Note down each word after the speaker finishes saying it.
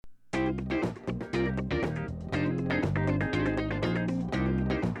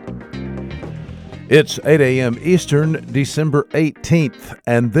It's 8 a.m. Eastern, December 18th,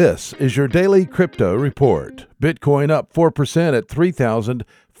 and this is your daily crypto report. Bitcoin up 4% at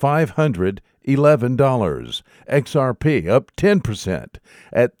 $3,511. XRP up 10%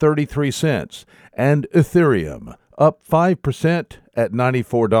 at 33 cents. And Ethereum up 5% at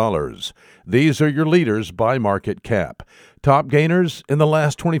 $94. These are your leaders by market cap. Top gainers in the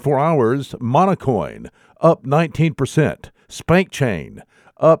last 24 hours, Monocoin up 19%. SpankChain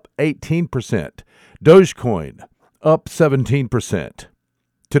up 18%. Dogecoin up 17%.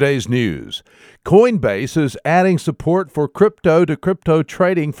 Today's news. Coinbase is adding support for crypto-to-crypto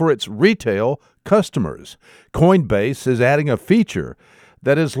trading for its retail customers. Coinbase is adding a feature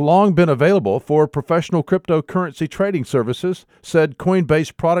that has long been available for professional cryptocurrency trading services, said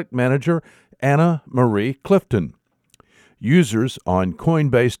Coinbase product manager Anna Marie Clifton. Users on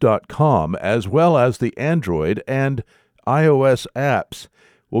Coinbase.com, as well as the Android and iOS apps,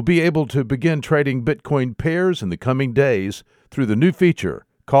 will be able to begin trading Bitcoin pairs in the coming days through the new feature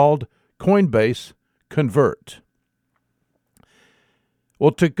called Coinbase Convert.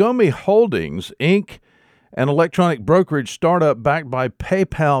 Well, Tagomi Holdings, Inc., an electronic brokerage startup backed by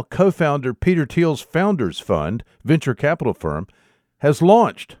PayPal co-founder Peter Thiel's Founders Fund venture capital firm, has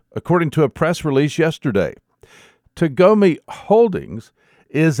launched, according to a press release yesterday. Tagomi Holdings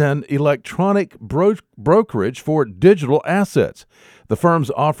is an electronic brokerage for digital assets. The firm's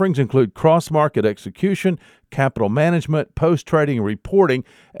offerings include cross-market execution, capital management, post-trading reporting,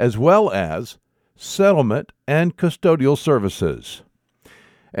 as well as settlement and custodial services.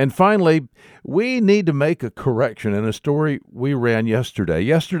 And finally, we need to make a correction in a story we ran yesterday.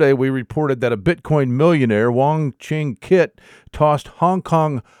 Yesterday, we reported that a Bitcoin millionaire, Wong Ching Kit, tossed Hong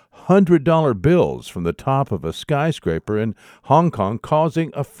Kong $100 bills from the top of a skyscraper in Hong Kong,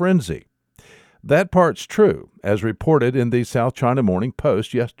 causing a frenzy. That part's true, as reported in the South China Morning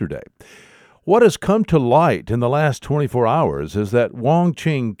Post yesterday. What has come to light in the last 24 hours is that Wong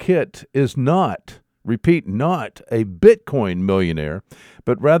Ching Kit is not a Bitcoin millionaire,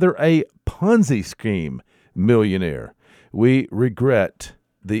 but rather a Ponzi scheme millionaire. We regret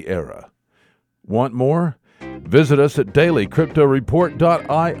the era. Want more? Visit us at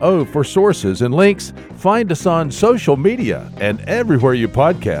dailycryptoreport.io for sources and links. Find us on social media and everywhere you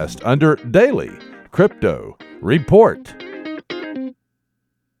podcast under Daily Crypto Report.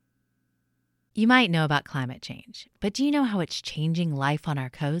 You might know about climate change, but do you know how it's changing life on our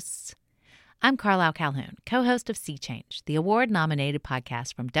coasts? I'm Carlisle Calhoun, co-host of Sea Change, the award-nominated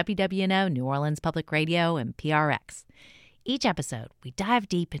podcast from WWNO, New Orleans Public Radio, and PRX. Each episode, we dive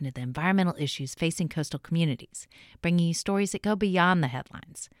deep into the environmental issues facing coastal communities, bringing you stories that go beyond the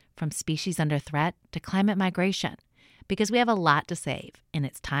headlines, from species under threat to climate migration. Because we have a lot to save, and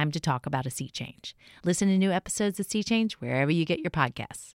it's time to talk about a sea change. Listen to new episodes of Sea Change wherever you get your podcasts.